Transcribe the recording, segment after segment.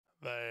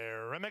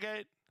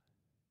Rimigate.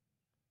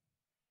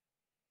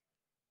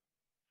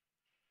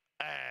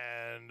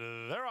 And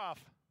they're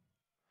off.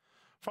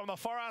 From the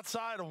far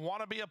outside,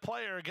 Wanna Be a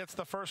Player gets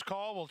the first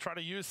call. Will try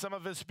to use some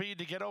of his speed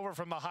to get over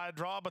from the high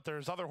draw, but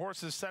there's other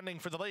horses sending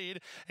for the lead,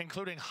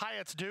 including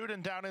Hyatt's Dude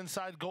and down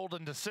inside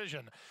Golden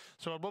Decision.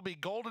 So it will be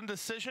Golden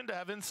Decision to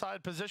have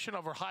inside position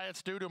over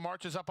Hyatt's Dude, who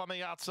marches up on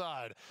the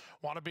outside.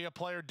 Wanna Be a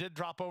Player did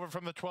drop over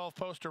from the 12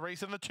 post to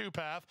race in the 2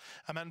 path,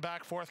 and then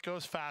back fourth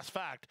goes Fast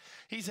Fact.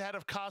 He's ahead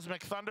of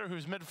Cosmic Thunder,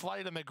 who's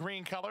mid-flight in the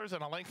green colors,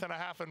 and a length and a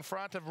half in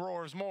front of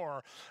Roars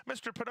More.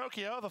 Mr.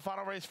 Pinocchio, the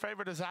final race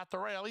favorite, is at the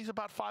rail. He's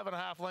about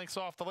 5.5 lengths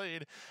off the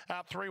lead.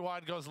 Out 3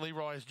 wide goes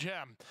Leroy's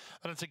Gem.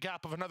 Then it's a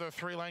gap of another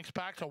 3 lengths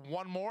back to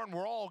 1 more, and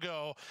we're all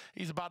go.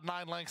 He's about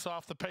 9 lengths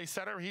off the pace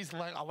setter. He's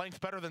a length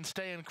better than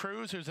Stay and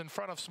Cruise, who's in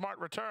front of Smart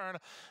Return,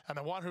 and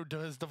the one who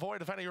is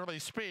devoid of any early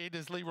speed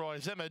is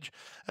Leroy's Image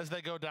as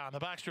they go down the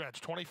backstretch.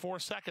 24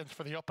 seconds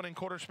for the opening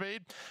quarter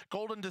speed.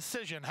 Golden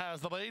Decision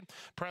has the lead,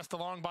 pressed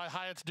along by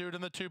Hyatt's Dude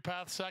in the 2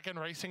 path second,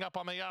 racing up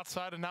on the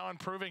outside and now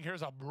improving.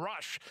 Here's a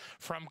rush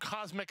from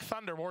Cosmic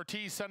Thunder.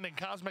 Ortiz sending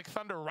Cosmic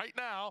Thunder right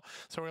now,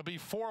 so he'll be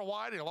 4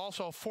 wide. He'll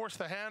also force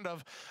the hand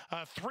of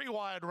 3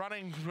 wide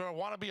running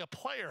Wanna Be a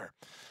Player.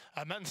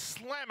 And then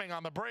slamming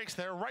on the brakes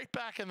there, right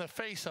back in the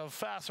face of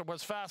Fast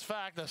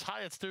Fact. This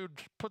Hyatt's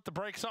Dude put the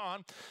brakes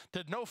on,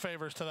 did no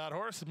favors to that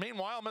horse.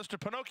 Meanwhile, Mr.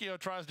 Pinocchio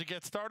tries to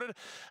get started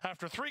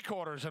after 3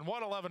 quarters and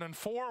 1:11 and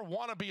 4.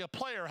 Wanna Be a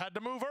Player had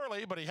to move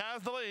early, but he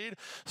has the lead.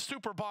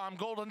 Super Bomb,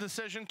 Golden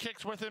Decision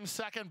kicks with him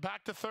second,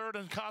 back to third,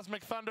 and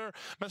Cosmic Thunder.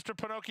 Mr.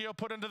 Pinocchio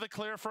put into the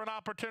clear for an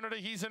opportunity.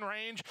 He's in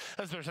range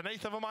as there's an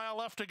 1/8 of a mile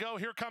left to go.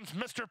 Here comes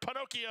Mr.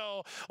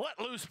 Pinocchio, let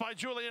loose by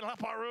Julian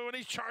Leparoux, and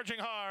he's charging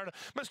hard.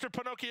 Mr.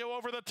 Pinocchio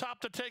over the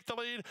top to take the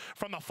lead.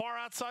 From the far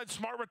outside,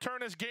 Smart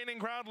Return is gaining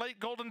ground late.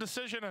 Golden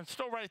Decision and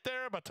still right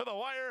there, but to the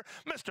wire,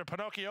 Mr.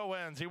 Pinocchio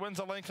wins. He wins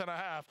a length and a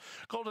half.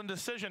 Golden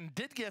Decision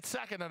did get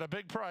second at a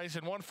big price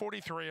in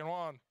 143 and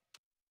 1.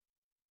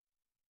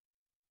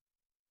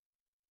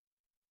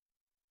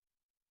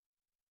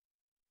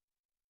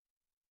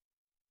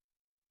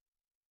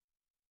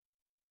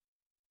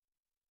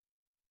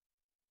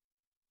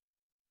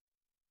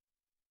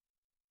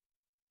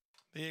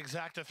 The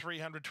exacta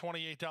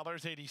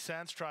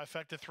 $328.80,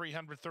 trifecta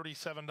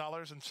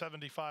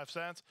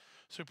 $337.75,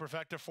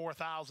 superfecta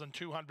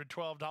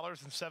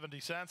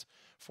 $4,212.70,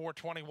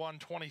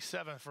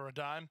 $421.27 for a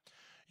dime.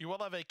 You will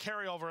have a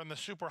carryover in the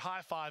Super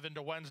High Five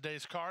into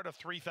Wednesday's card of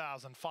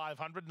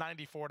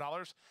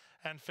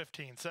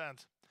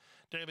 $3,594.15.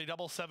 Daily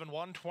double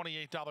 7-1,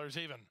 $28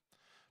 even.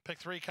 Pick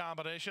 3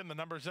 combination, the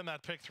numbers in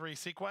that pick 3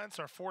 sequence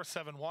are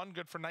 4-7-1,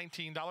 good for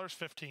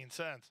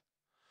 $19.15.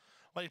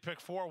 Late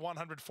pick 4,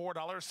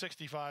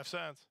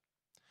 $104.65.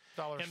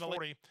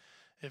 $40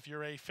 if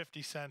you're a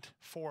 50-cent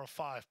 4 of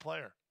 5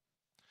 player.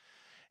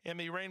 In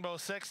the Rainbow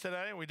Six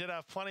today, we did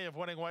have plenty of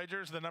winning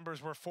wagers. The numbers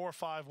were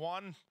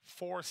 4-5-1,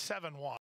 4-7-1.